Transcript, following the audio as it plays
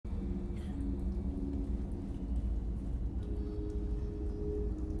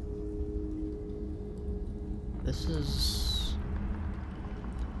is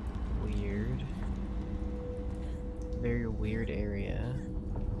weird. Very weird area.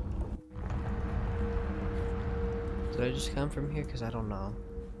 Did I just come from here? Because I don't know.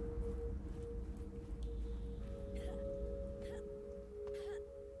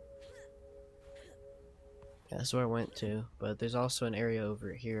 Yeah, that's where I went to, but there's also an area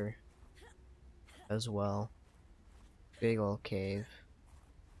over here as well. Big old cave.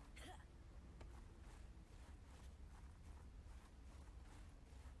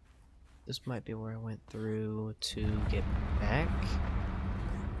 This might be where I went through to get back.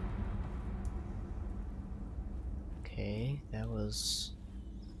 Okay, that was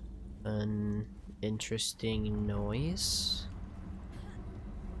an interesting noise.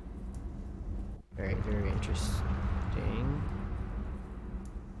 Very, very interesting.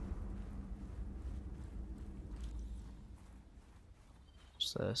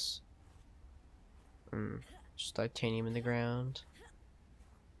 What's this? Just titanium in the ground.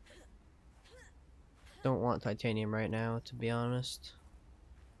 Don't want titanium right now, to be honest.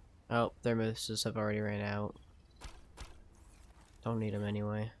 Oh, thermoses have already ran out. Don't need them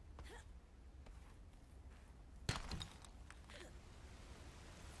anyway.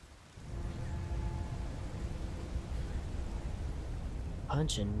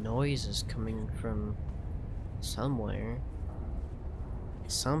 Bunch of noises coming from somewhere.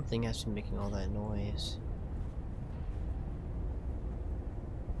 Something has to be making all that noise.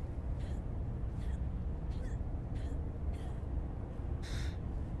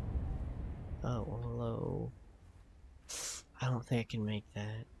 Oh, hello. I don't think I can make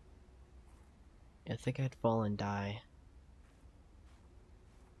that. I think I'd fall and die.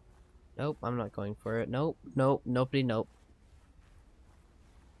 Nope, I'm not going for it. Nope, nope, nobody, nope.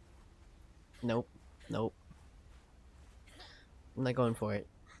 Nope, nope. I'm not going for it.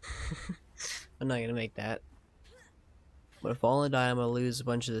 I'm not gonna make that. But if I fall and die, I'm gonna lose a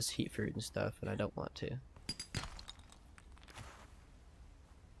bunch of this heat fruit and stuff, and I don't want to.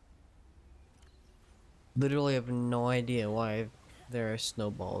 Literally have no idea why there are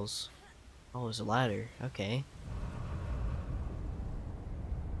snowballs. Oh, there's a ladder. Okay.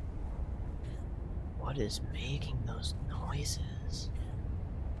 What is making those noises?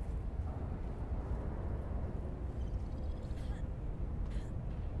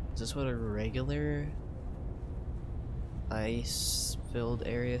 Is this what a regular ice-filled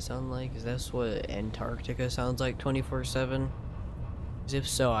area sounds like? Is this what Antarctica sounds like 24/7? Because if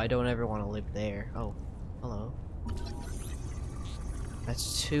so, I don't ever want to live there. Oh. Hello.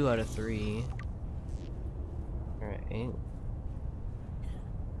 That's 2 out of 3. Alright.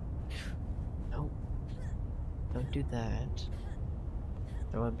 Nope. Don't do that.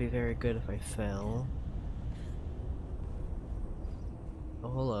 That would be very good if I fell. Oh,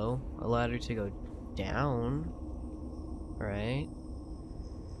 hello. A ladder to go down. Right.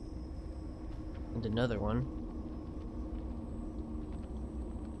 And another one.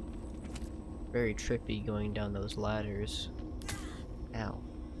 Very trippy going down those ladders. Ow.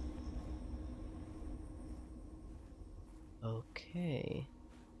 Okay.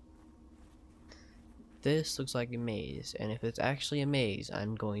 This looks like a maze, and if it's actually a maze,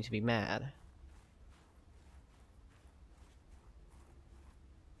 I'm going to be mad.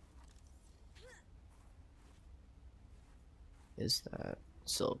 Is that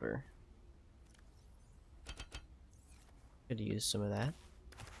silver? Could use some of that.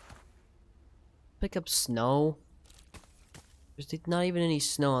 Pick up snow. There's not even any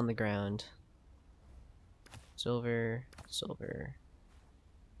snow on the ground. Silver, silver.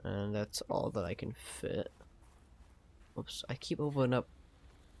 And that's all that I can fit. Oops, I keep opening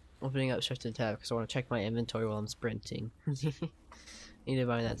up shift and tab because I want to check my inventory while I'm sprinting. Need to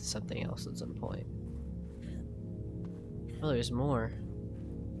bind that to something else at some point. Oh, there's more.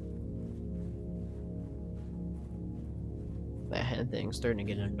 That hand thing's starting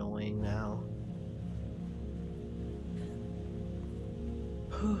to get annoying now.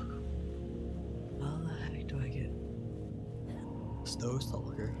 How the heck do I get Snow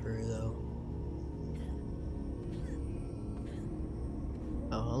Stalker for though?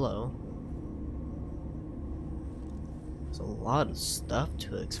 Oh, hello. There's a lot of stuff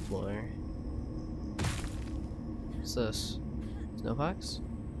to explore. What's this? Snowfox?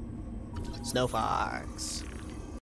 Snowfox!